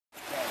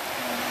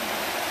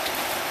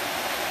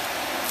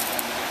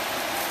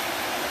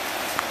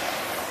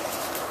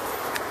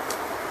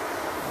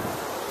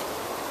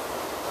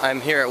I'm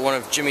here at one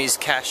of Jimmy's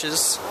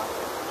caches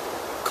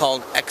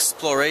called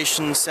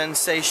Exploration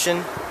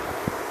Sensation.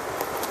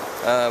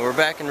 We're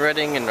back in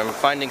Redding and I'm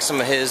finding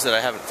some of his that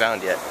I haven't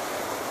found yet.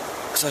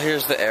 So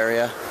here's the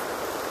area.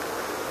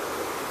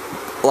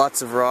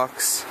 Lots of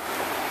rocks,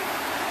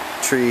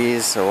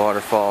 trees, a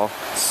waterfall.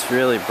 It's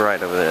really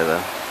bright over there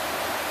though.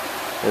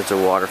 There's a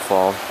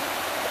waterfall.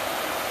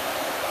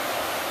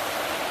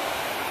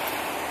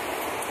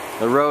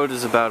 The road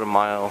is about a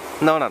mile,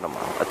 no, not a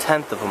mile, a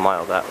tenth of a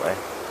mile that way.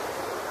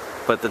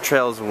 But the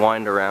trails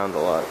wind around a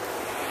lot.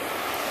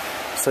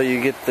 So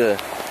you get the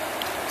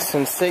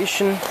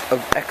sensation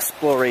of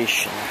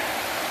exploration.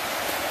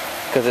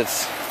 Because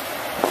it's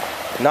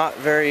not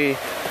very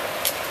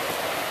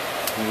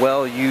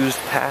well used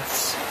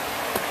paths.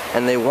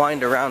 And they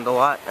wind around a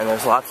lot and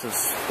there's lots of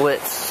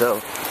splits,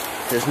 so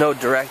there's no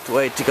direct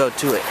way to go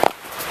to it.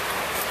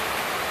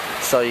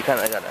 So you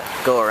kinda gotta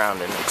go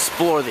around and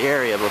explore the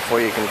area before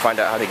you can find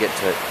out how to get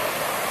to it.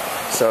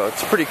 So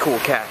it's a pretty cool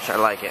cache, I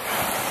like it.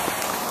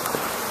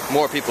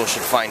 More people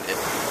should find it.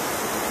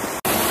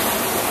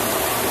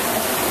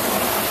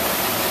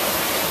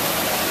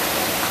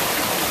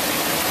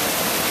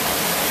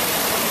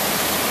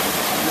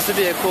 This would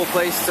be a cool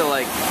place to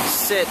like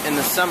sit in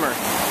the summer.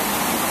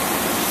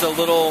 Just a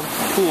little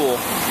pool.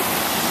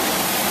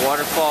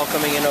 Waterfall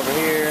coming in over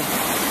here.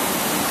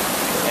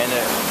 And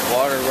the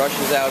water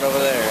rushes out over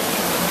there.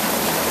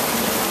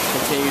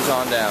 Continues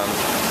on down.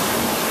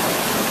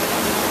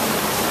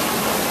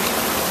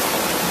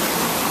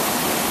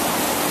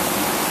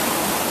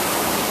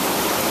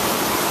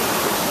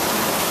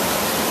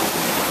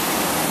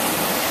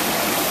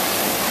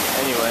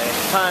 Anyway,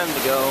 time to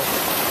go.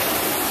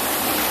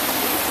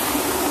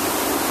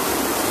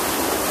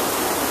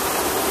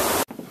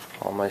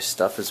 All my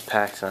stuff is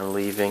packed and I'm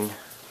leaving.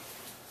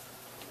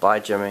 Bye,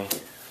 Jimmy.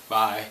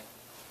 Bye.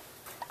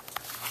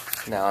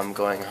 Now I'm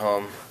going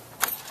home.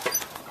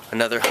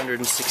 Another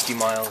 160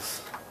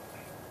 miles.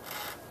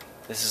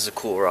 This is a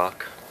cool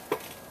rock.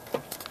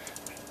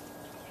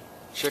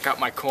 Check out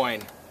my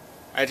coin.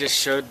 I just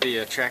showed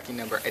the tracking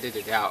number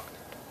edited out.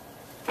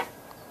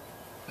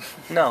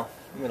 No.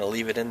 I'm gonna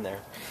leave it in there.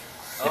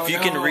 Oh, if you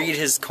can read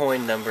his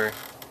coin number,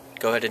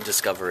 go ahead and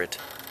discover it.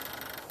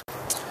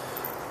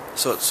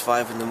 So it's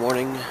 5 in the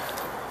morning,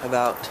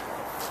 about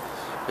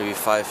maybe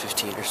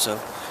 5:15 or so.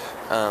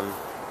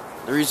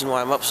 The reason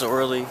why I'm up so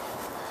early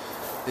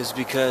is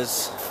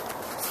because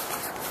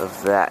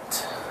of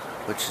that,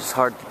 which is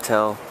hard to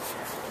tell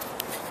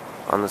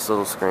on this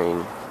little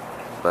screen,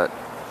 but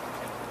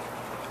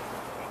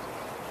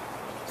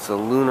it's a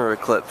lunar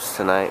eclipse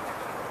tonight,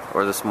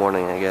 or this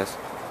morning I guess.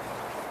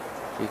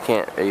 You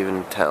can't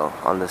even tell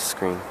on this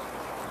screen,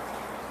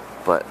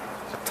 but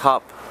the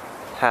top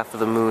half of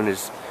the moon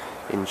is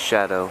in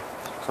shadow,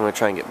 so I'm going to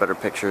try and get better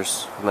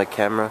pictures with my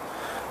camera,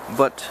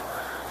 but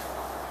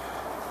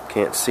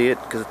can't see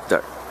it because it's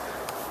dark.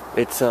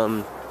 It's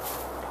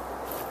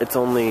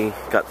only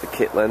got the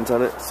kit lens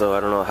on it, so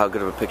I don't know how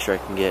good of a picture I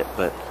can get,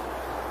 but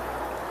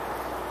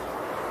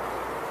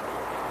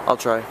I'll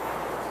try.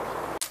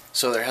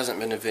 So there hasn't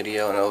been a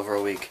video in over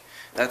a week.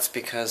 That's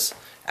because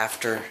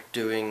after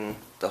doing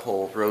the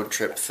whole road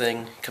trip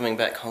thing, coming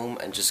back home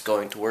and just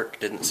going to work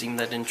didn't seem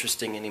that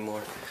interesting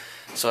anymore.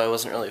 So I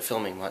wasn't really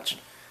filming much.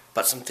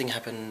 But something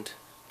happened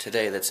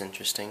today that's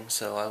interesting,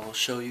 so I will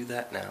show you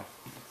that now.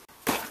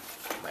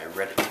 My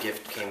Reddit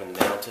gift came in the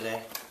mail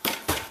today.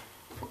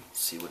 Let's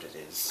see what it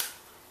is.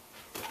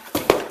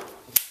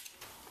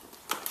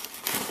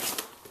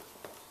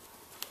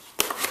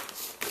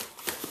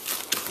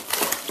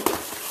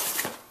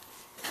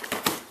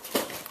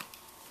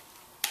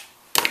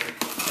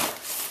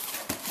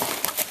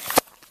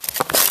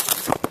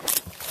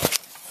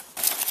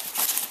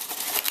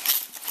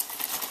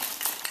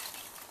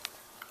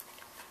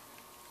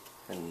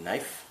 A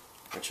knife,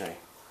 which I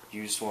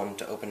used one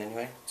to open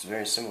anyway. It's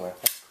very similar.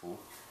 That's cool.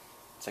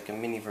 It's like a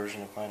mini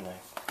version of my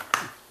knife.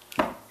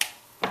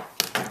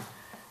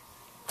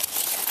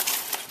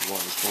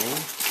 One thing.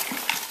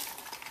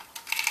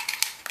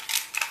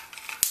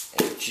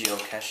 A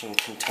geocaching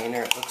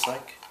container, it looks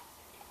like.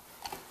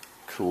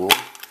 Cool.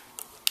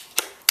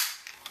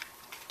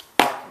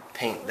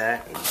 Paint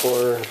that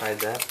or hide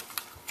that.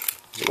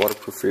 Is it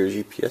waterproof for your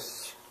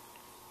GPS?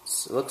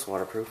 It looks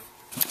waterproof.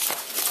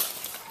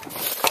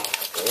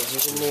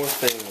 There's even more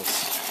things.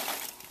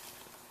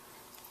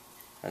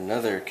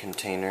 Another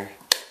container,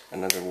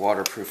 another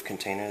waterproof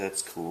container,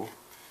 that's cool.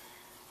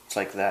 It's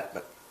like that,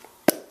 but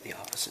the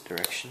opposite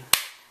direction.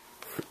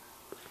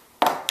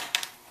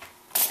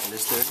 And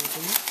is there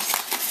anything else?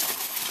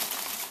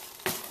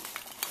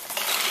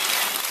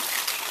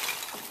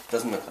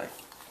 Doesn't look like.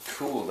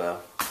 Cool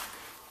though.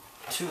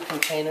 2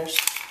 containers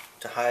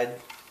to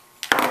hide,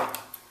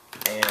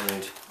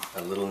 and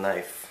a little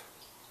knife.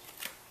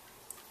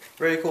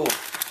 Very cool.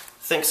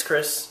 Thanks,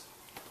 Chris.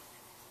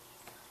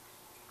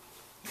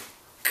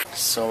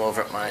 So I'm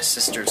over at my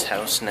sister's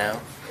house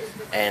now,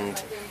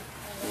 and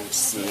I'm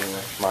seeing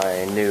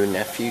my new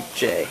nephew,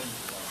 Jay.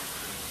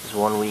 He's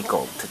 1 week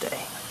old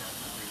today.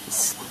 He's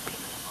sleeping.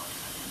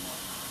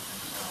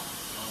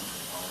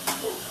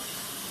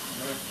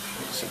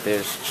 So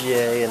there's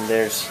Jay and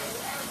there's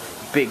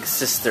big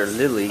sister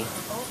Lily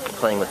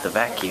playing with the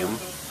vacuum.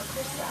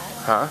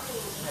 Huh?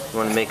 You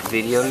want to make a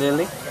video,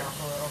 Lily?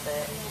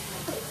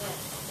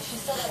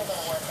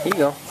 Here you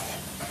go.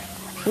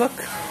 Look.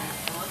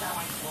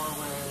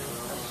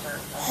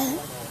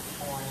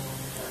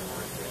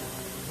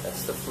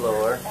 That's the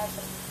floor.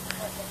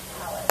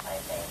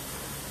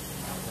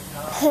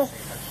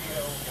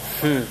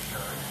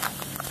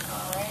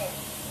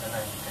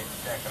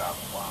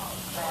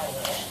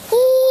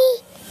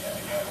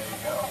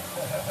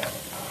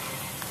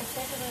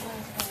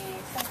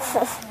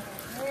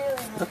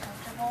 Look.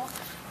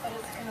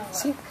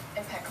 See?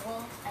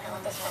 Impeccable. I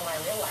want this for my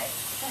real life.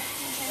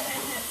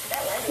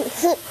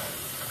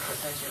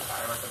 Since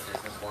I was a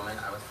businesswoman,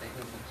 I was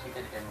thinking to keep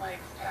it in like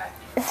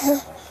khaki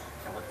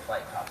and with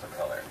flight tops of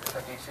color. So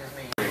if you choose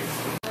me,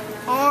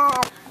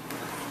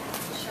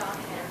 Shock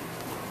him.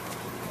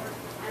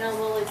 I know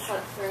Lily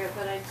slept through it,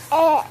 but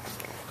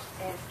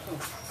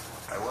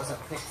I wasn't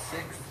picked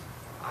sixth.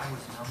 I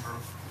was number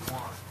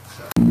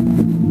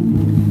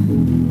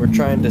 1. We're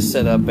trying to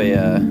set up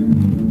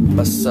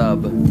a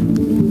sub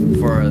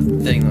for a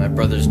thing that my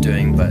brother's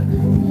doing, but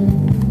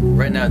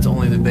right now it's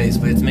only the bass,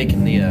 but it's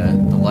making the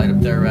light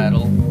up there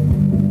rattle.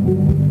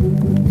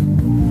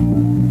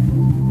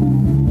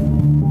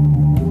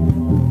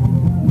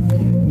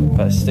 If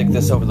I stick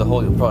this over the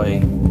hole, you'll probably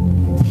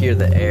hear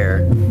the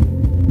air.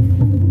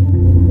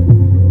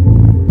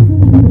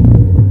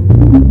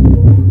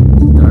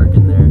 It's dark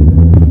in there.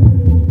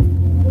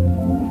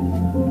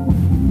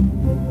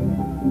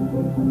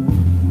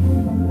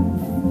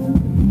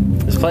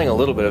 It's playing a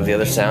little bit of the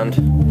other sound.